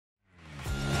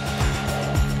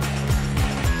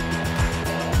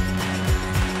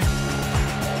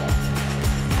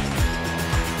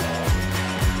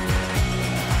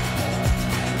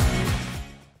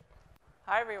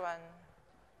everyone.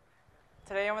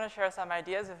 Today I want to share some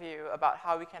ideas with you about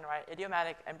how we can write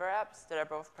idiomatic Ember apps that are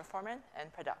both performant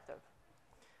and productive.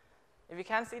 If you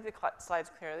can't see the slides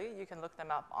clearly, you can look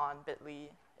them up on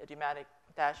bit.ly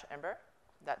idiomatic-ember.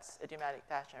 That's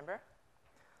idiomatic-ember.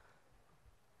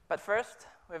 But first,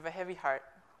 with a heavy heart,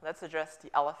 let's address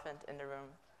the elephant in the room.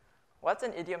 What's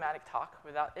an idiomatic talk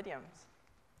without idioms?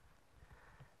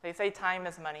 They say time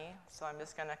is money, so I'm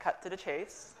just going to cut to the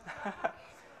chase.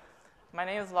 My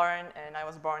name is Lauren, and I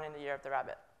was born in the year of the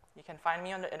rabbit. You can find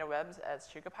me on the interwebs as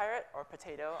Sugar Pirate or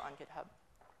Potato on GitHub.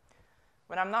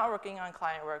 When I'm not working on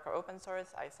client work or open source,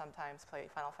 I sometimes play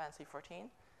Final Fantasy XIV.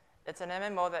 It's an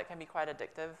MMO that can be quite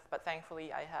addictive, but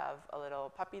thankfully I have a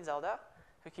little puppy Zelda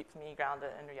who keeps me grounded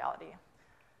in reality.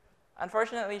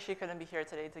 Unfortunately, she couldn't be here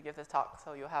today to give this talk,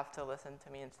 so you'll have to listen to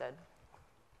me instead.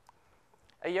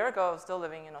 A year ago, I was still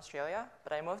living in Australia,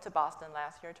 but I moved to Boston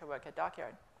last year to work at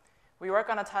Dockyard. We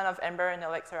work on a ton of Ember and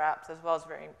Elixir apps, as well as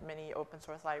very many open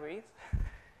source libraries,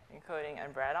 including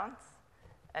Ember add-ons.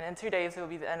 And in 2 days, it will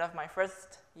be the end of my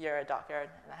first year at Dockyard,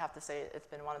 and I have to say it's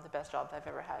been one of the best jobs I've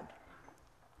ever had.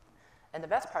 And the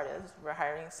best part is, we're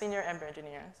hiring senior Ember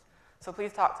engineers. So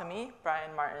please talk to me,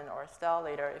 Brian, Martin, or Estelle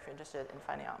later if you're interested in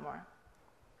finding out more.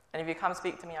 And if you come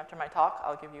speak to me after my talk,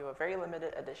 I'll give you a very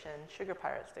limited edition Sugar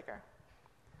Pirate sticker.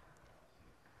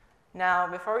 Now,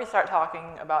 before we start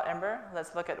talking about Ember,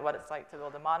 let's look at what it's like to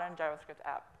build a modern JavaScript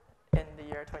app in the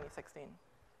year 2016.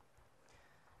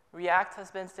 React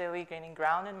has been steadily gaining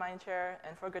ground in mindshare,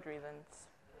 and for good reasons.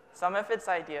 Some of its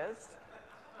ideas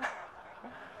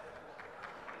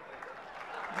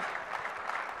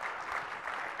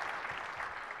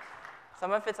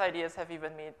have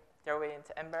even made their way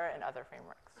into Ember and other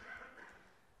frameworks.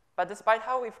 But despite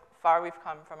how far we've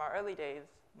come from our early days,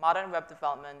 modern web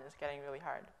development is getting really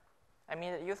hard. I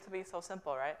mean, it used to be so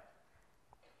simple, right?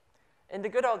 In the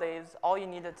good old days, all you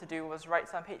needed to do was write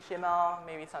some HTML,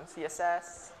 maybe some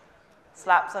CSS,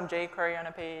 slap some jQuery on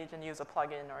a page, and use a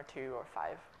plugin or 2 or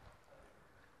 5.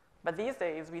 But these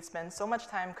days, we spend so much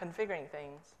time configuring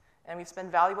things, and we spend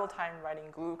valuable time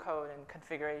writing glue code and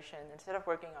configuration instead of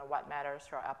working on what matters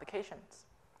to our applications.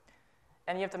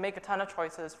 And you have to make a ton of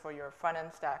choices for your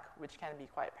front-end stack, which can be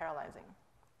quite paralyzing.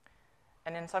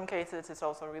 And in some cases, it's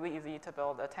also really easy to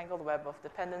build a tangled web of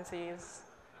dependencies,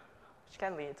 which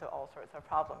can lead to all sorts of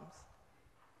problems.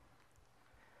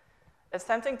 It's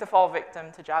tempting to fall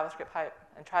victim to JavaScript hype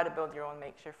and try to build your own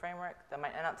makeshift framework that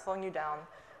might end up slowing you down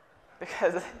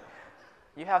because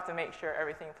you have to make sure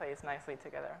everything plays nicely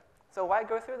together. So why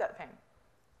go through that pain?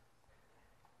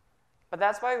 But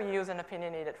that's why we use an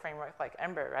opinionated framework like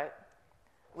Ember, right?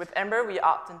 With Ember, we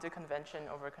opt into convention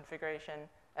over configuration,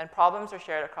 and problems are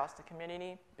shared across the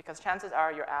community because chances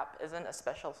are your app isn't a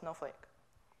special snowflake.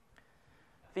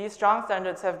 These strong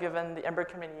standards have given the Ember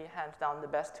community hands down the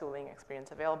best tooling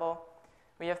experience available.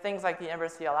 We have things like the Ember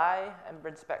CLI, Ember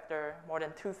Inspector, more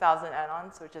than 2,000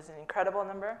 add-ons, which is an incredible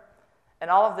number. And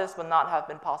all of this would not have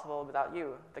been possible without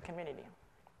you, the community.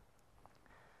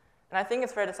 And I think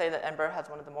it's fair to say that Ember has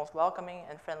one of the most welcoming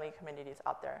and friendly communities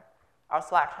out there. Our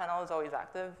Slack channel is always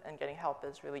active, and getting help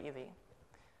is really easy.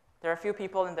 There are a few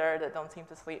people in there that don't seem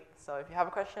to sleep, so if you have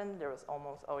a question, there is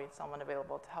almost always someone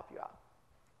available to help you out.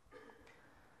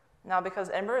 Now, because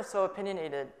Ember is so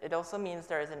opinionated, it also means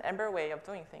there is an Ember way of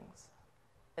doing things.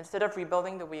 Instead of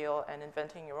rebuilding the wheel and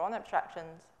inventing your own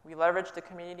abstractions, we leverage the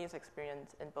community's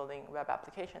experience in building web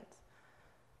applications.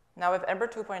 Now, with Ember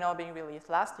 2.0 being released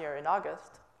last year in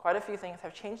August, quite a few things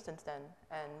have changed since then,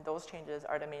 and those changes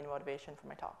are the main motivation for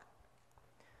my talk.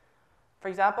 For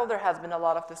example, there has been a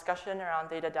lot of discussion around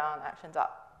data down, actions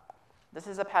up. This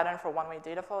is a pattern for one-way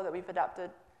data flow that we've adapted,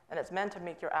 and it's meant to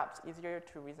make your apps easier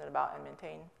to reason about and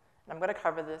maintain. And I'm going to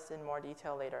cover this in more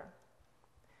detail later.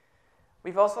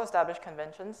 We've also established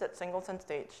conventions that singles and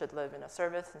states should live in a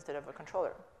service instead of a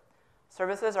controller.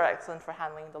 Services are excellent for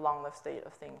handling the long-lived state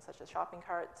of things such as shopping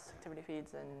carts, activity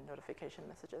feeds, and notification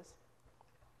messages.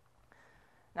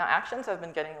 Now, actions have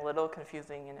been getting a little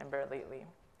confusing in Ember lately.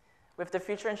 With the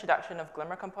future introduction of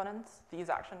Glimmer components, these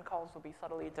action calls will be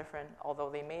subtly different, although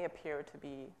they may appear to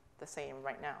be the same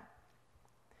right now.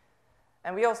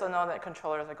 And we also know that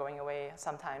controllers are going away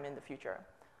sometime in the future.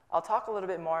 I'll talk a little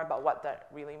bit more about what that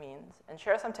really means and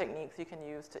share some techniques you can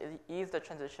use to ease the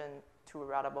transition to a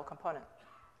routable component.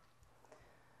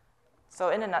 So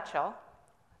in a nutshell,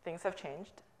 things have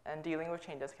changed, and dealing with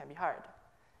changes can be hard.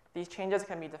 These changes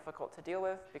can be difficult to deal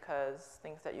with because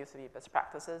things that used to be best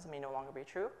practices may no longer be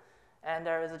true, and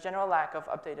there is a general lack of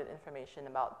updated information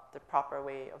about the proper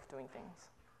way of doing things.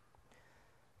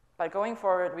 But going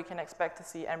forward, we can expect to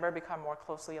see Ember become more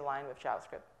closely aligned with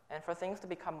JavaScript, and for things to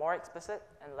become more explicit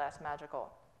and less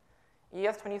magical.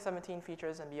 ES 2017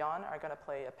 features and beyond are going to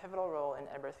play a pivotal role in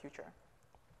Ember's future.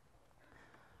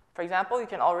 For example, you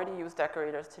can already use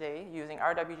decorators today using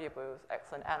RWJ Blue's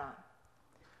excellent add-on.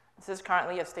 This is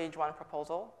currently a stage 1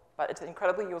 proposal, but it's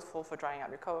incredibly useful for drying out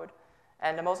your code.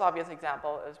 And the most obvious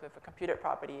example is with a computed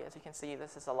property. As you can see,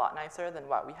 this is a lot nicer than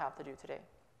what we have to do today.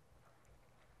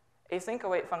 Async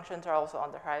await functions are also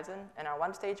on the horizon and are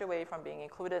one stage away from being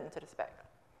included into the spec.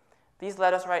 These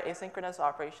let us write asynchronous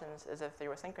operations as if they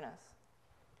were synchronous.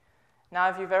 Now,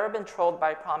 if you've ever been trolled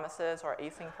by promises or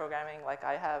async programming like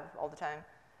I have all the time,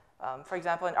 for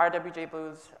example, in RWJ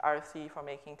Blue's RFC for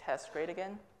making tests great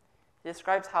again, it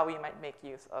describes how we might make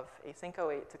use of async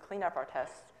await to clean up our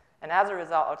tests, and as a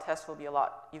result, our tests will be a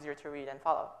lot easier to read and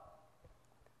follow.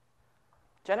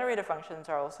 Generator functions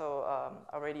are also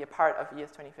already a part of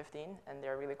ES 2015, and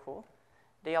they're really cool.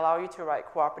 They allow you to write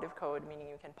cooperative code, meaning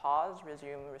you can pause,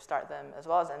 resume, restart them, as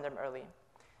well as end them early.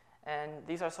 And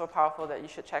these are so powerful that you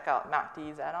should check out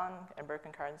MacD's add-on, Ember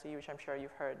Concurrency, which I'm sure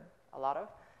you've heard a lot of.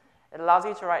 It allows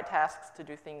you to write tasks to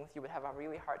do things you would have a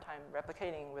really hard time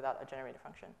replicating without a generator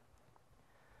function.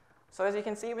 So as you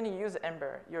can see, when you use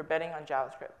Ember, you're betting on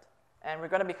JavaScript. And we're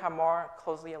going to become more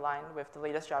closely aligned with the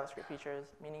latest JavaScript features,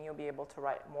 meaning you'll be able to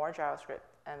write more JavaScript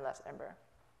and less Ember.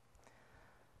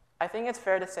 I think it's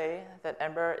fair to say that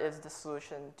Ember is the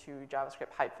solution to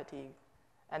JavaScript hype fatigue.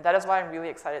 And that is why I'm really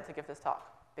excited to give this talk,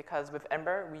 because with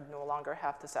Ember, we no longer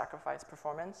have to sacrifice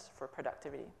performance for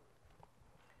productivity.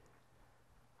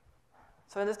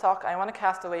 So in this talk, I want to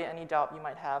cast away any doubt you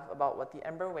might have about what the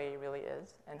Ember Way really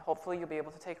is, and hopefully you'll be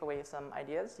able to take away some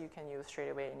ideas you can use straight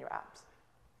away in your apps.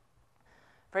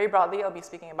 Very broadly, I'll be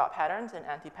speaking about patterns and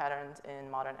anti-patterns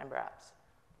in modern Ember apps.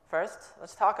 First,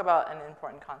 let's talk about an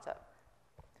important concept.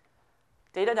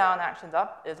 Data down, actions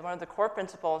up is one of the core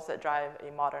principles that drive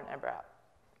a modern Ember app.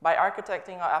 By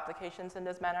architecting our applications in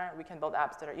this manner, we can build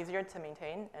apps that are easier to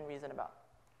maintain and reason about.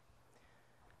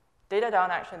 Data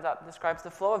down, actions up describes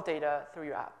the flow of data through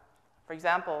your app. For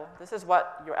example, this is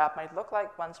what your app might look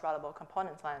like once routable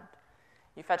components land.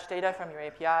 You fetch data from your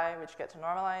API, which gets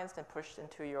normalized and pushed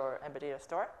into your Ember data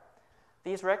store.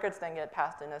 These records then get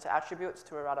passed in as attributes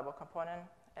to a routable component,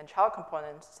 and child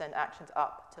components send actions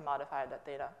up to modify that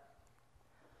data.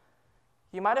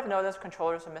 You might have noticed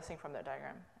controllers are missing from that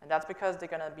diagram, and that's because they're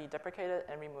going to be deprecated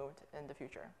and removed in the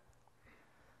future.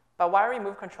 But why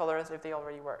remove controllers if they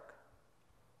already work?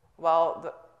 Well,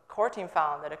 the core team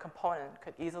found that a component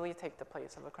could easily take the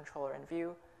place of a controller in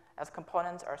Vue, as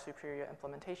components are superior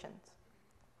implementations.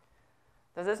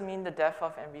 Does this mean the death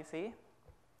of MVC?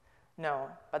 No,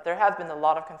 but there has been a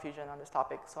lot of confusion on this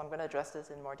topic, so I'm going to address this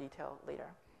in more detail later.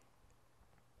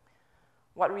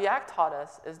 What React taught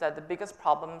us is that the biggest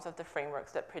problems of the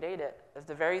frameworks that predate it is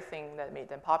the very thing that made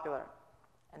them popular,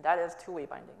 and that is two-way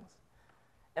bindings.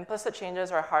 Implicit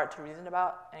changes are hard to reason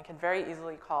about and can very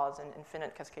easily cause an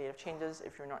infinite cascade of changes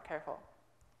if you're not careful.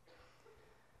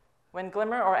 When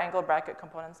Glimmer or angle bracket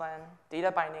components land,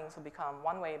 data bindings will become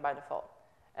one-way by default.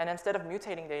 And instead of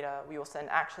mutating data, we will send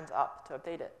actions up to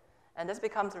update it. And this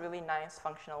becomes a really nice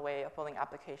functional way of building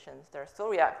applications that are still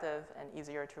reactive and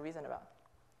easier to reason about.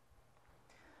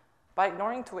 By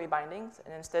ignoring two-way bindings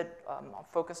and instead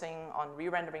focusing on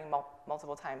re-rendering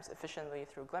multiple times efficiently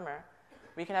through Glimmer,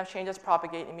 we can have changes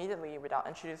propagate immediately without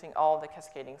introducing all the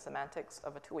cascading semantics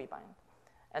of a two-way bind.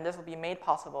 And this will be made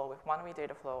possible with one-way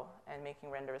data flow and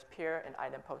making renders pure and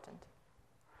idempotent.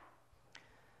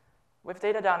 With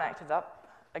data down, actions up,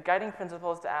 a guiding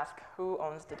principle is to ask who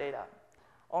owns the data.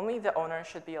 Only the owner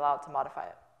should be allowed to modify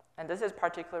it. And this is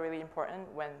particularly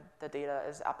important when the data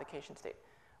is application state,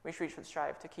 which we should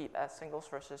strive to keep as single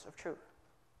sources of truth.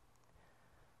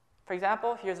 For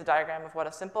example, here's a diagram of what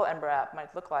a simple Ember app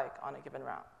might look like on a given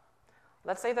route.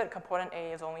 Let's say that component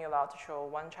A is only allowed to show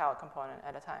one child component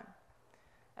at a time.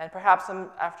 And perhaps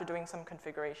after doing some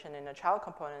configuration in a child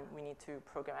component, we need to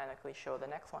programmatically show the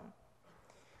next one.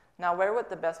 Now, where would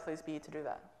the best place be to do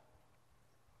that?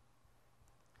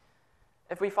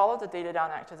 If we follow the data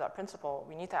down, actions up principle,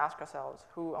 we need to ask ourselves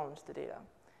who owns the data.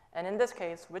 And in this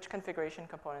case, which configuration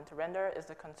component to render is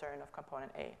the concern of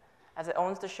component A, as it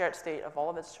owns the shared state of all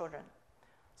of its children.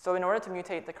 So in order to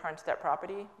mutate the current step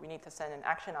property, we need to send an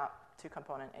action up to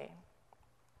component A.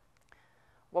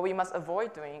 What we must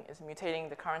avoid doing is mutating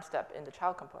the current step in the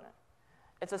child component.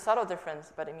 It's a subtle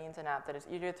difference, but it means an app that is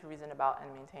easier to reason about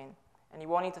and maintain. And you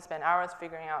won't need to spend hours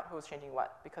figuring out who's changing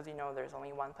what, because you know there's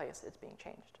only one place it's being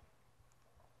changed.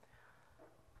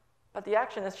 But the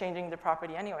action is changing the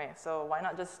property anyway, so why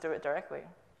not just do it directly?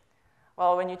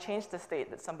 Well, when you change the state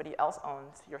that somebody else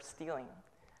owns, you're stealing.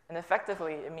 And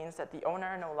effectively, it means that the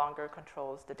owner no longer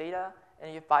controls the data,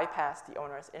 and you've bypassed the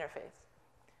owner's interface.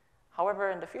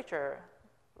 However, in the future,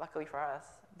 luckily for us,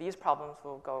 these problems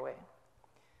will go away.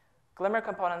 Glimmer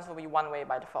components will be one-way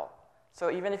by default.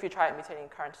 So even if you try mutating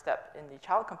current step in the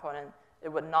child component, it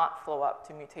would not flow up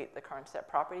to mutate the current step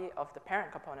property of the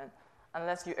parent component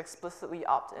unless you explicitly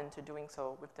opt into doing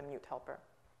so with the mute helper.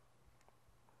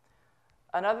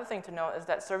 Another thing to note is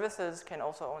that services can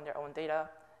also own their own data,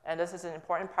 and this is an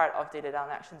important part of data down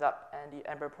actions up and the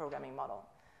Ember programming model.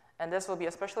 And this will be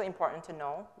especially important to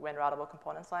know when routable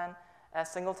components land, as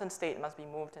singleton state must be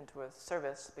moved into a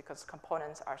service because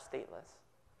components are stateless.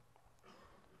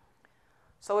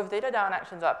 So with data down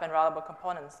actions up and routable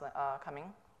components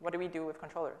coming, what do we do with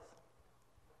controllers?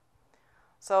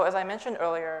 So as I mentioned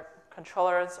earlier,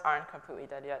 controllers aren't completely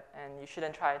dead yet, and you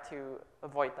shouldn't try to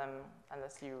avoid them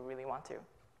unless you really want to.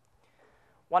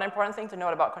 One important thing to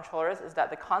note about controllers is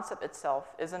that the concept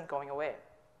itself isn't going away.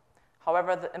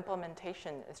 However, the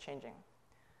implementation is changing.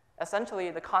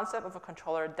 Essentially, the concept of a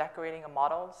controller decorating a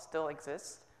model still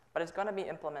exists, but it's going to be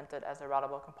implemented as a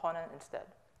routable component instead.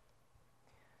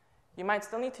 You might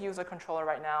still need to use a controller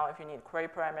right now if you need query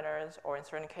parameters or in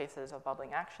certain cases of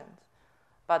bubbling actions.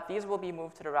 But these will be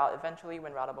moved to the route eventually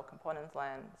when routable components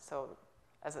land. So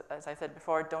as I said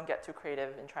before, don't get too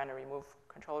creative in trying to remove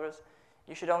controllers.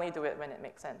 You should only do it when it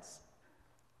makes sense.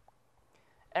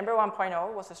 Ember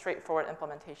 1.0 was a straightforward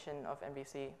implementation of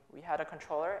MVC. We had a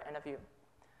controller and a view.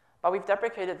 But we've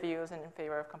deprecated views in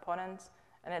favor of components,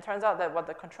 and it turns out that what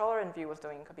the controller and view was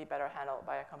doing could be better handled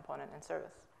by a component and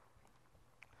service.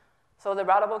 So the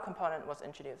routable component was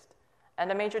introduced. And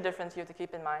the major difference you have to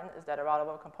keep in mind is that a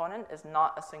routable component is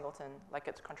not a singleton like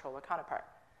its controller counterpart.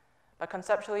 But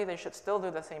conceptually, they should still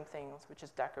do the same things, which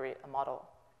is decorate a model.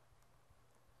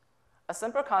 A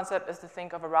simpler concept is to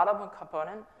think of a routable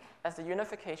component as the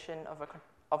unification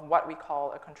of what we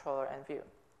call a controller and view.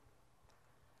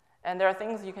 And there are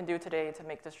things you can do today to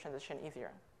make this transition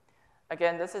easier.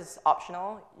 Again, this is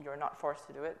optional. You're not forced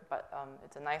to do it, but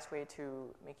it's a nice way to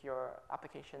make your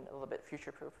application a little bit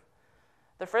future-proof.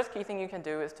 The first key thing you can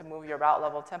do is to move your route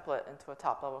level template into a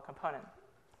top-level component.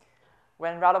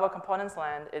 When routable components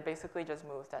land, it basically just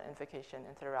moves that invocation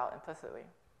into the route implicitly.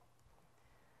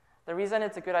 The reason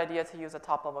it's a good idea to use a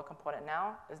top-level component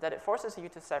now is that it forces you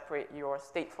to separate your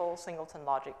stateful singleton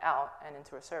logic out and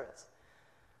into a service.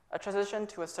 A transition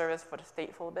to a service for the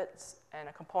stateful bits and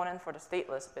a component for the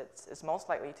stateless bits is most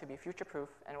likely to be future-proof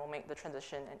and will make the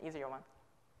transition an easier one.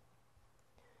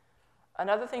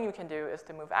 Another thing you can do is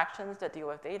to move actions that deal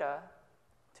with data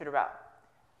to the route.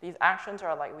 These actions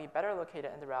are likely better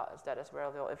located in the route, as that is where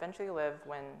they'll eventually live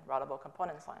when routable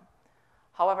components land.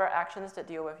 However, actions that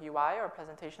deal with UI or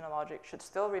presentational logic should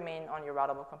still remain on your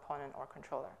routable component or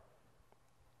controller.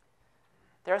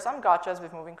 There are some gotchas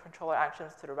with moving controller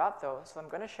actions to the route, though, so I'm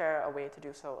going to share a way to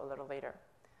do so a little later.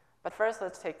 But first,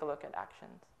 let's take a look at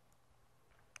actions.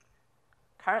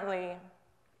 Currently,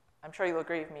 I'm sure you'll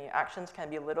agree with me, actions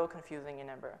can be a little confusing in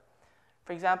Ember.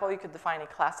 For example, you could define a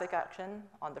classic action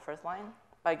on the first line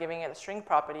by giving it a string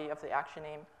property of the action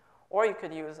name, or you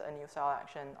could use a new style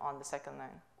action on the second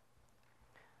line.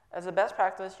 As a best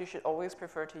practice, you should always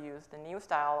prefer to use the new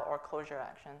style or closure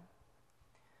action.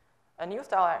 A new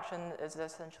style action is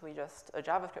essentially just a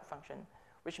JavaScript function,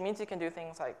 which means you can do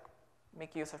things like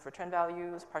make use of return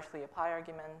values, partially apply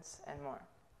arguments, and more.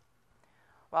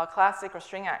 While classic or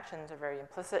string actions are very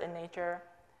implicit in nature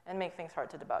and make things hard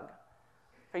to debug.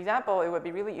 For example, it would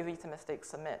be really easy to mistake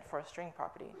submit for a string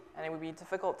property, and it would be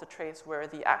difficult to trace where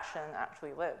the action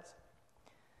actually lives.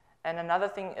 And another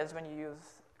thing is when you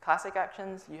use classic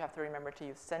actions, you have to remember to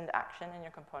use send action in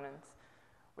your components,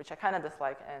 which I kind of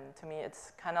dislike, and to me,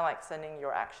 it's kind of like sending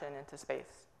your action into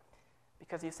space.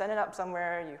 Because you send it up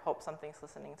somewhere, you hope something's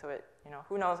listening to it,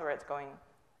 who knows where it's going.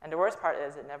 And the worst part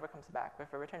is it never comes back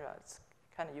with a return value. It's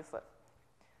kind of useless.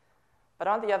 But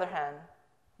on the other hand,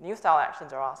 new style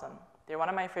actions are awesome. They're one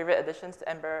of my favorite additions to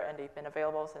Ember, and they've been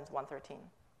available since 1.13.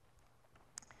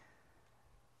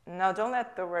 Now, don't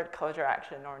let the word closure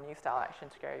action or new style action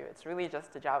scare you. It's really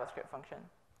just a JavaScript function.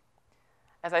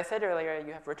 As I said earlier,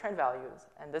 you have return values,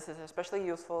 and this is especially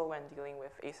useful when dealing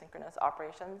with asynchronous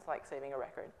operations like saving a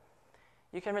record.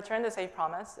 You can return the save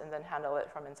promise and then handle it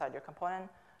from inside your component.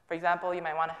 For example, you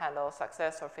might want to handle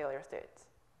success or failure states.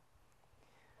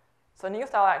 So new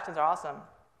style actions are awesome,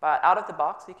 but out of the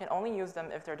box, you can only use them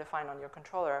if they're defined on your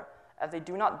controller, as they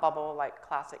do not bubble like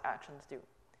classic actions do.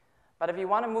 But if you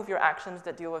want to move your actions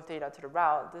that deal with data to the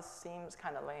route, this seems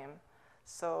kind of lame.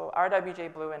 So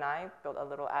RWJ Blue and I built a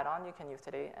little add-on you can use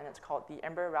today, and it's called the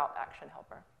Ember Route Action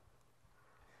Helper.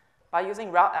 By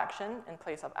using route action in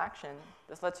place of action,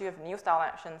 this lets you have new style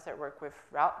actions that work with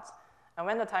routes, and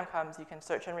when the time comes, you can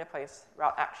search and replace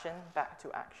route action back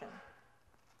to action.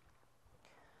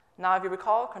 Now, if you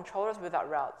recall, controllers without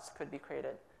routes could be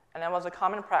created, and it was a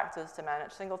common practice to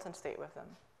manage singleton state with them.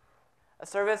 A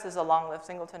service is a long-lived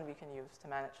singleton we can use to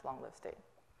manage long-lived state.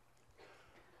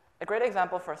 A great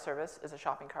example for a service is a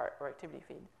shopping cart or activity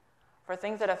feed. For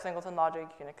things that have singleton logic,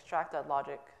 you can extract that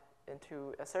logic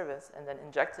into a service and then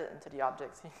inject it into the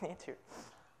objects you need to.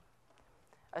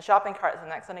 A shopping cart is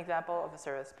an excellent example of a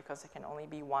service because it can only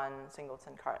be one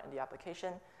singleton cart in the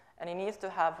application, and it needs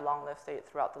to have long-lived state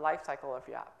throughout the life cycle of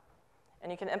your app.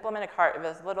 And you can implement a cart with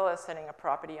as little as setting a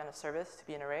property on a service to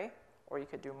be an array, or you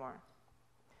could do more.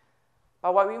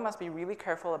 But what we must be really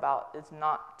careful about is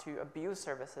not to abuse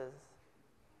services.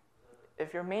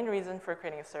 If your main reason for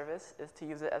creating a service is to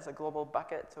use it as a global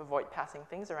bucket to avoid passing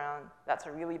things around, that's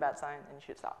a really bad sign and you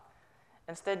should stop.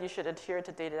 Instead, you should adhere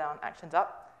to data down, actions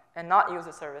up, and not use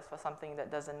a service for something that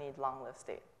doesn't need long-lived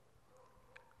state.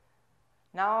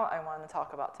 Now I want to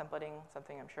talk about templating,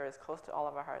 something I'm sure is close to all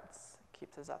of our hearts,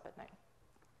 keeps us up at night.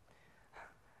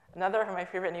 Another of my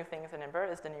favorite new things in Ember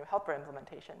is the new helper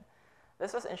implementation.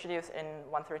 This was introduced in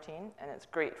 1.13, and it's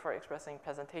great for expressing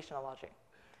presentational logic.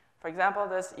 For example,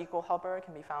 this equal helper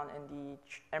can be found in the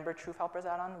Ember Truth Helpers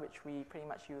add-on, which we pretty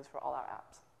much use for all our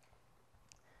apps.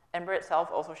 Ember itself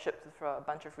also ships with a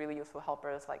bunch of really useful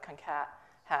helpers like concat,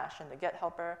 hash, and the get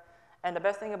helper. And the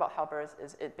best thing about helpers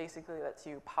is it basically lets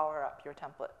you power up your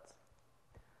templates.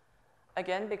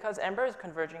 Again, because Ember is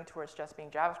converging towards just being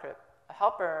JavaScript, a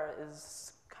helper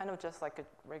is kind of just like a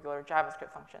regular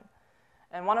JavaScript function.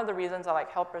 And one of the reasons I like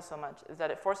helpers so much is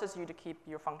that it forces you to keep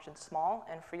your functions small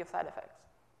and free of side effects.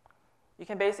 You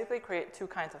can basically create two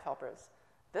kinds of helpers.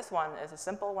 This one is a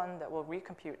simple one that will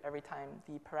recompute every time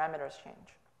the parameters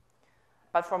change.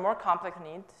 But for more complex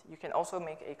needs, you can also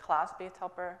make a class-based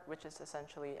helper, which is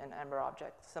essentially an Ember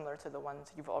object, similar to the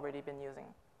ones you've already been using.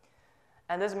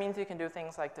 And this means you can do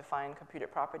things like define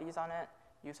computed properties on it,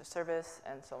 use a service,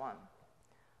 and so on.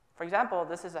 For example,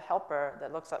 this is a helper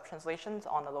that looks up translations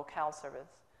on the locale service.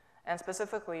 And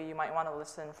specifically, you might want to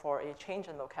listen for a change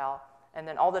in locale, and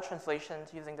then all the translations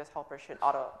using this helper should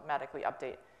automatically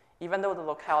update, even though the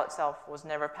locale itself was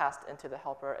never passed into the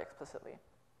helper explicitly.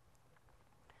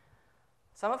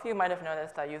 Some of you might have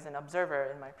noticed I used an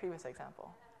observer in my previous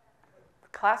example.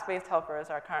 Class-based helpers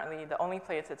are currently the only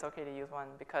place it's okay to use one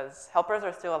because helpers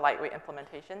are still a lightweight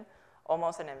implementation,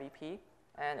 almost an MVP,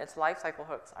 and its lifecycle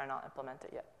hooks are not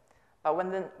implemented yet. But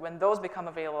when those become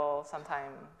available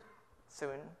sometime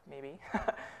soon, maybe,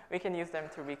 we can use them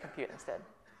to recompute instead.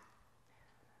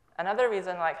 Another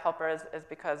reason I like helpers is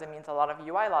because it means a lot of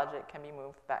UI logic can be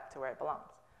moved back to where it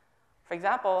belongs. For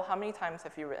example, how many times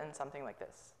have you written something like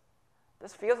this?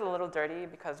 This feels a little dirty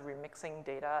because we're mixing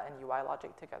data and UI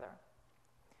logic together.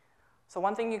 So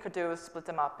one thing you could do is split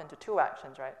them up into two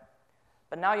actions, right?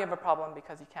 But now you have a problem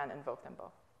because you can't invoke them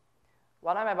both.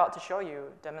 What I'm about to show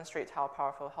you demonstrates how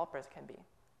powerful helpers can be.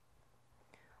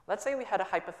 Let's say we had a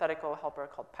hypothetical helper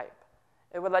called pipe.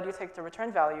 It would let you take the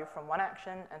return value from one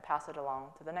action and pass it along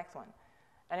to the next one.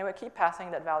 And it would keep passing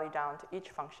that value down to each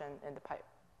function in the pipe.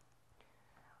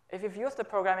 If you've used the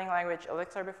programming language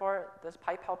Elixir before, this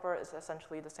pipe helper is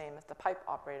essentially the same as the pipe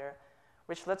operator,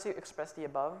 which lets you express the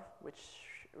above, which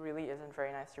really isn't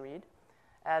very nice to read,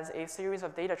 as a series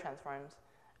of data transforms.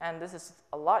 And this is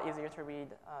a lot easier to read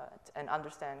and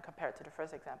understand compared to the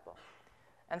first example.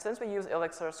 And since we use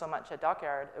Elixir so much at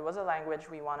Dockyard, it was a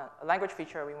language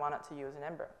feature we wanted to use in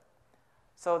Ember.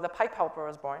 So the pipe helper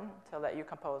was born to let you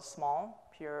compose small,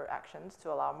 pure actions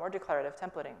to allow more declarative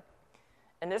templating.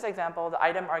 In this example, the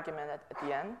item argument at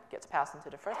the end gets passed into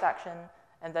the first action,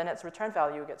 and then its return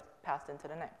value gets passed into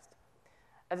the next.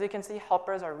 As you can see,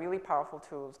 helpers are really powerful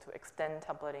tools to extend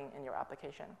templating in your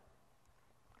application.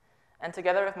 And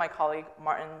together with my colleague,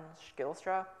 Martin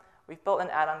Skilstra, we've built an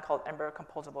add-on called Ember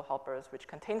Composable Helpers, which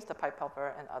contains the pipe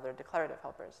helper and other declarative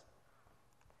helpers.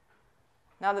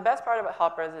 Now, the best part about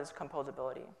helpers is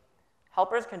composability.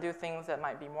 Helpers can do things that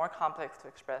might be more complex to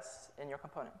express in your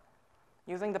component.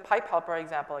 Using the pipe helper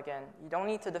example again, you don't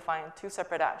need to define two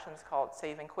separate actions called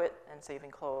save and quit and save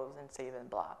and close and save and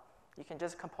blah. You can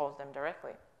just compose them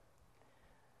directly.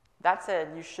 That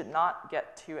said, you should not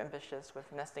get too ambitious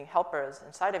with nesting helpers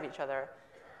inside of each other.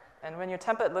 And when your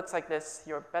template looks like this,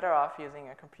 you're better off using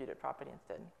a computed property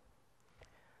instead.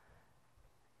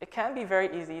 It can be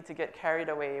very easy to get carried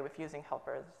away with using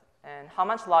helpers. And how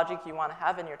much logic you want to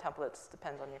have in your templates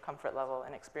depends on your comfort level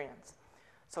and experience.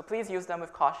 So please use them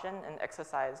with caution and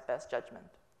exercise best judgment.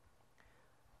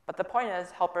 But the point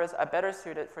is, helpers are better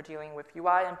suited for dealing with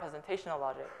UI and presentational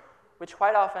logic, which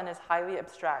quite often is highly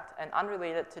abstract and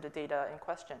unrelated to the data in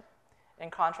question,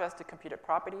 in contrast to computed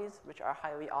properties, which are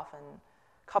highly often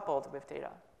coupled with data.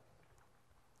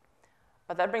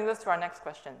 But that brings us to our next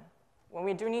question. When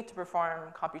we do need to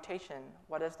perform computation,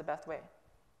 what is the best way?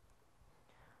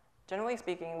 Generally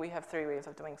speaking, we have 3 ways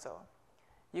of doing so.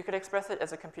 You could express it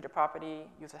as a computer property,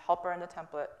 use a helper in the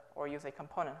template, or use a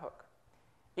component hook.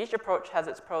 Each approach has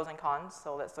its pros and cons,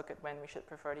 so let's look at when we should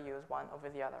prefer to use one over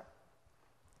the other.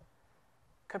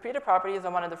 Computer properties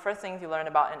are one of the first things you learn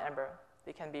about in Ember.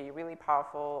 They can be really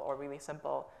powerful or really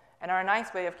simple, and are a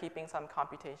nice way of keeping some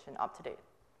computation up to date.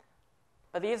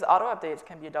 But these auto-updates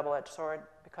can be a double-edged sword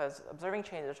because observing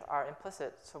changes are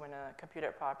implicit, so when a computer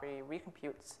property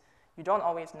recomputes, you don't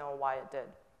always know why it did.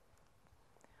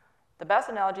 The best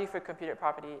analogy for computer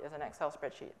property is an Excel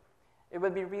spreadsheet. It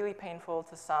would be really painful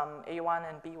to sum A1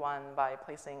 and B1 by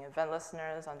placing event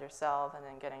listeners under cells and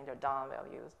then getting their DOM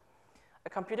values. A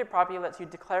computer property lets you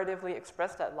declaratively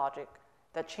express that logic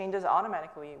that changes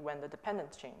automatically when the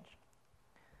dependents change.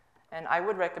 And I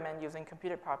would recommend using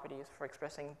computer properties for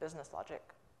expressing business logic.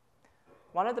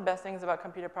 One of the best things about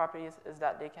computer properties is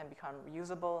that they can become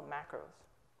reusable macros.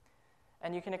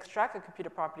 And you can extract a computer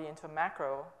property into a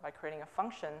macro by creating a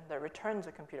function that returns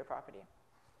a computer property.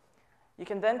 You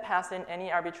can then pass in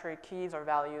any arbitrary keys or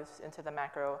values into the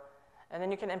macro, and then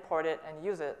you can import it and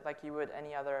use it like you would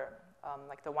any other,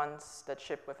 like the ones that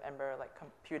ship with Ember, like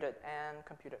computed and,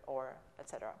 computed or,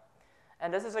 etc.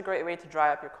 And this is a great way to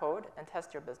dry up your code and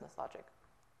test your business logic.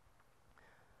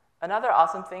 Another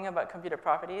awesome thing about computer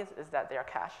properties is that they are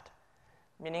cached,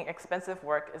 meaning expensive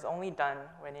work is only done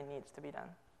when it needs to be done.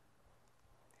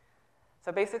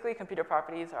 So basically, computer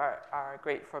properties are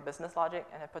great for business logic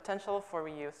and have potential for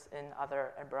reuse in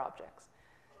other Ember objects.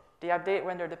 They update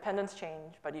when their dependents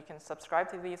change, but you can subscribe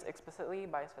to these explicitly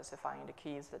by specifying the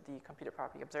keys that the computer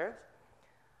property observes.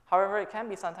 However, it can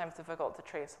be sometimes difficult to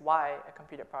trace why a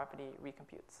computer property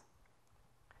recomputes.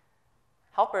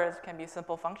 Helpers can be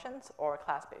simple functions or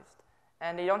class-based,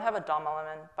 and they don't have a DOM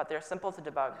element, but they're simple to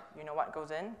debug. You know what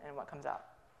goes in and what comes out.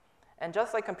 And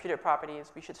just like computer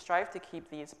properties, we should strive to keep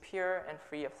these pure and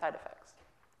free of side effects.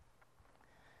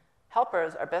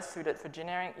 Helpers are best suited for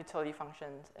generic utility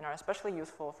functions and are especially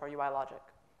useful for UI logic.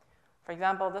 For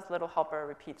example, this little helper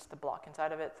repeats the block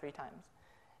inside of it 3 times.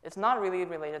 It's not really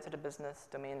related to the business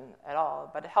domain at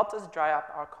all, but it helps us dry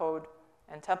up our code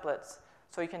and templates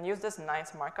so you can use this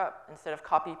nice markup instead of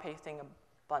copy-pasting a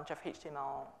bunch of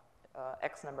HTML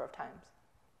X number of times.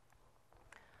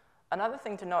 Another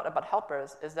thing to note about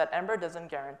helpers is that Ember doesn't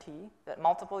guarantee that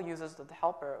multiple uses of the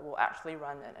helper will actually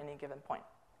run at any given point.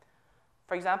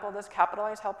 For example, this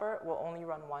capitalized helper will only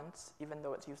run once, even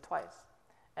though it's used twice.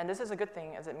 And this is a good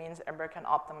thing, as it means Ember can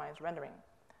optimize rendering.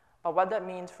 But what that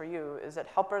means for you is that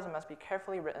helpers must be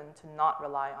carefully written to not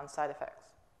rely on side effects.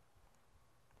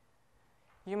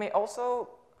 You may also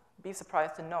be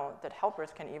surprised to note that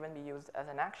helpers can even be used as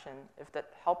an action if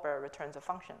that helper returns a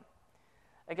function.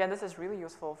 Again, this is really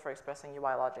useful for expressing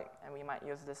UI logic, and we might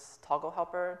use this toggle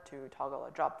helper to toggle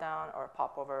a dropdown or a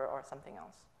popover or something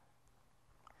else.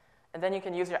 And then you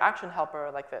can use your action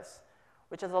helper like this,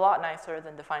 which is a lot nicer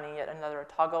than defining yet another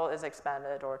toggle is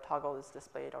expanded or toggle is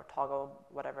displayed or toggle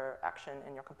whatever action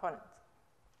in your components.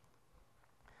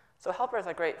 So helpers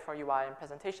are great for UI and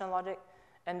presentation logic,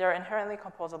 and they're inherently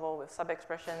composable with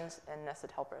sub-expressions and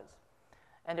nested helpers.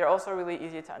 And they're also really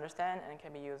easy to understand and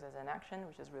can be used as an action,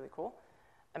 which is really cool.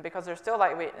 And because they're still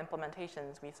lightweight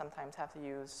implementations, we sometimes have to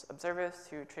use observers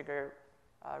to trigger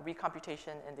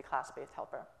recomputation in the class-based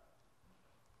helper.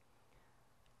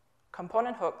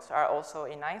 Component hooks are also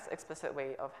a nice explicit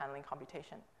way of handling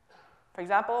computation. For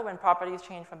example, when properties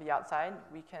change from the outside,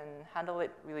 we can handle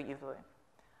it really easily.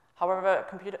 However,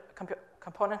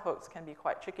 component hooks can be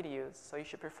quite tricky to use, so you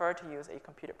should prefer to use a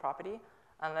computed property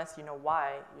unless you know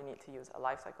why you need to use a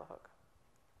lifecycle hook.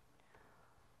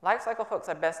 Lifecycle hooks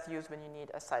are best used when you need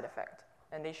a side effect,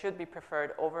 and they should be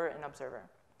preferred over an observer.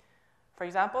 For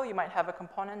example, you might have a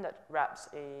component that wraps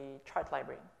a chart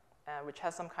library, which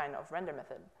has some kind of render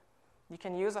method. You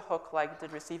can use a hook like the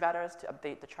receive adders to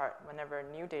update the chart whenever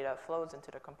new data flows into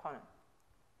the component.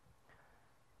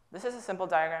 This is a simple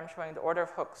diagram showing the order of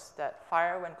hooks that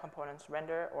fire when components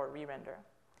render or re-render.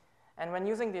 And when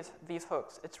using these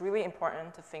hooks, it's really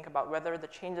important to think about whether the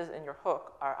changes in your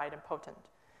hook are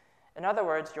idempotent. In other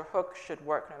words, your hook should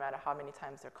work no matter how many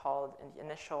times they're called in the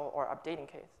initial or updating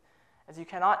case, as you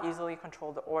cannot easily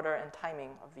control the order and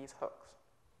timing of these hooks.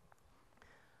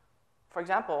 For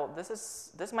example,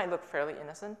 this might look fairly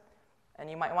innocent, and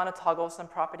you might want to toggle some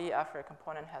property after a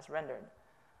component has rendered.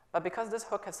 But because this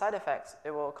hook has side effects,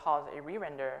 it will cause a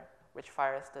re-render, which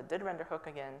fires the did-render hook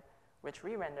again, which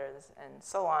re-renders, and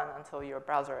so on until your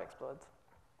browser explodes.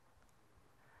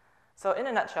 So in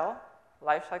a nutshell,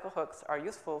 lifecycle hooks are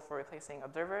useful for replacing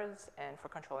observers and for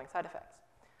controlling side effects.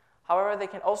 However, they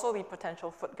can also be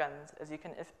potential foot guns, as you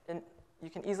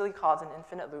can easily cause an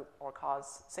infinite loop or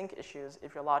cause sync issues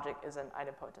if your logic isn't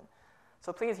idempotent.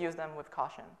 So please use them with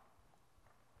caution.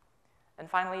 And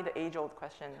finally, the age-old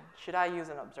question, should I use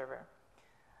an observer?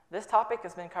 This topic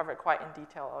has been covered quite in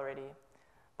detail already,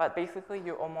 but basically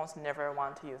you almost never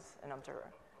want to use an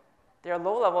observer. There are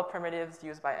low-level primitives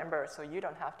used by Ember, so you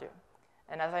don't have to.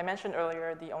 And as I mentioned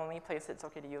earlier, the only place it's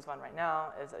okay to use one right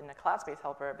now is in a class-based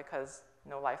helper because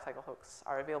no lifecycle hooks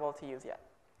are available to use yet.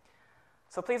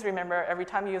 So please remember, every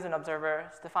time you use an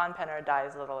observer, Stefan Penner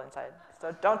dies a little inside.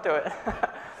 So don't do it.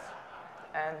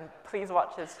 And please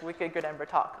watch his Wicked Good Ember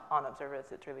talk on observers.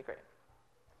 It's really great.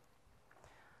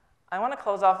 I want to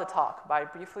close off the talk by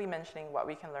briefly mentioning what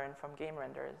we can learn from game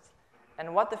renders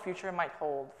and what the future might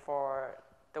hold for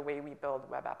the way we build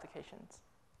web applications.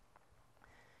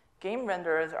 Game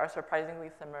renders are surprisingly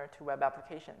similar to web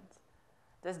applications.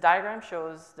 This diagram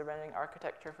shows the rendering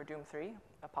architecture for Doom 3,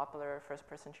 a popular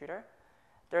first-person shooter.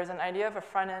 There is an idea of a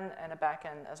front end and a back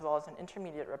end, as well as an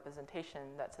intermediate representation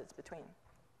that sits between.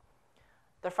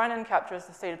 The front end captures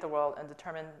the state of the world and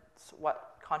determines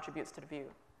what contributes to the view.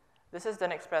 This is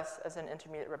then expressed as an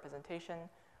intermediate representation,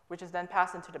 which is then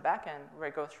passed into the back end, where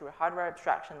it goes through a hardware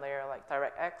abstraction layer like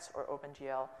DirectX or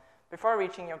OpenGL, before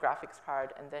reaching your graphics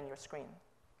card and then your screen.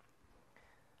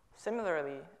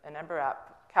 Similarly, an Ember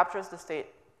app captures the state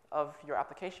of your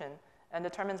application and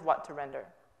determines what to render.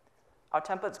 Our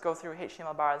templates go through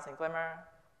HTML bars in Glimmer,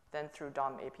 then through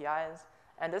DOM APIs,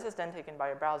 and this is then taken by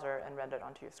your browser and rendered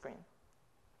onto your screen.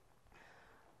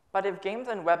 But if games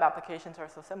and web applications are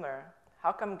so similar,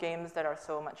 how come games that are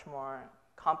so much more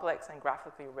complex and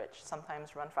graphically rich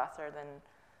sometimes run faster than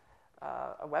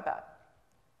a web app?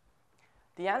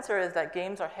 The answer is that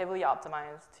games are heavily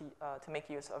optimized to make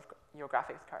use of your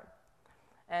graphics card.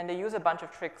 And they use a bunch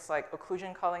of tricks like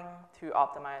occlusion culling to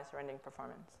optimize rendering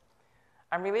performance.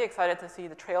 I'm really excited to see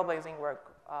the trailblazing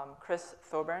work Chris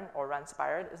Thoburn, or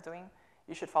Runspired, is doing.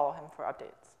 You should follow him for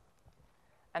updates.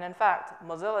 And in fact,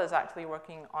 Mozilla is actually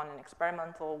working on an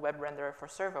experimental web renderer for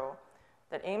Servo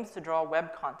that aims to draw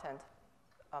web content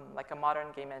like a modern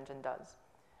game engine does.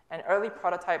 And early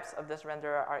prototypes of this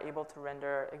renderer are able to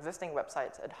render existing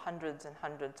websites at hundreds and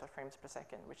hundreds of frames per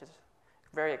second, which is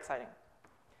very exciting.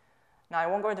 Now, I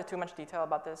won't go into too much detail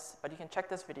about this, but you can check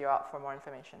this video out for more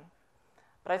information.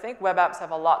 But I think web apps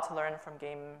have a lot to learn from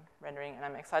game rendering, and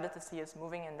I'm excited to see us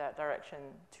moving in that direction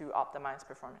to optimize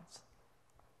performance.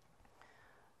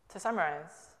 To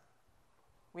summarize,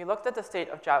 we looked at the state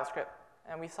of JavaScript,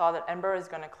 and we saw that Ember is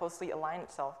going to closely align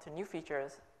itself to new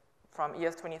features from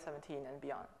ES 2017 and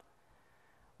beyond.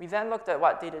 We then looked at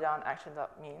what data down action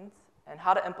means and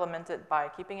how to implement it by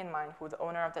keeping in mind who the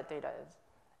owner of that data is,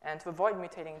 and to avoid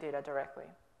mutating data directly.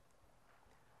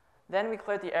 Then we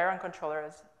cleared the air on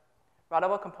controllers.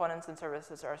 Routable components and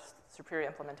services are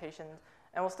superior implementations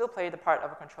and will still play the part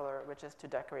of a controller, which is to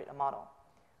decorate a model.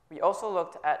 We also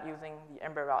looked at using the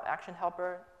Ember route action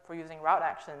helper for using route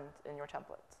actions in your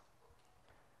templates.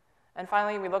 And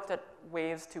finally, we looked at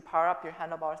ways to power up your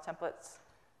handlebars templates.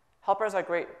 Helpers are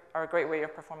a great way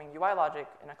of performing UI logic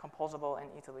in a composable and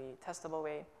easily testable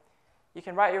way. You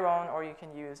can write your own, or you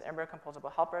can use Ember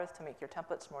composable helpers to make your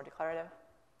templates more declarative.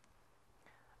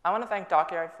 I want to thank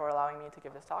Dockyard for allowing me to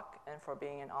give this talk and for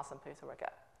being an awesome place to work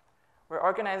at. We're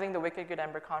organizing the Wicked Good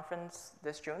Ember conference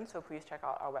this June, so please check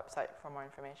out our website for more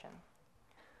information.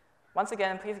 Once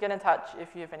again, please get in touch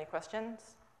if you have any questions.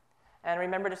 And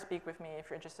remember to speak with me if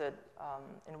you're interested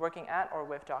in working at or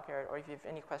with Dockyard, or if you have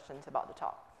any questions about the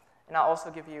talk. And I'll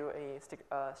also give you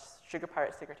a Sugar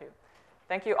Pirate sticker too.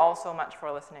 Thank you all so much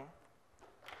for listening.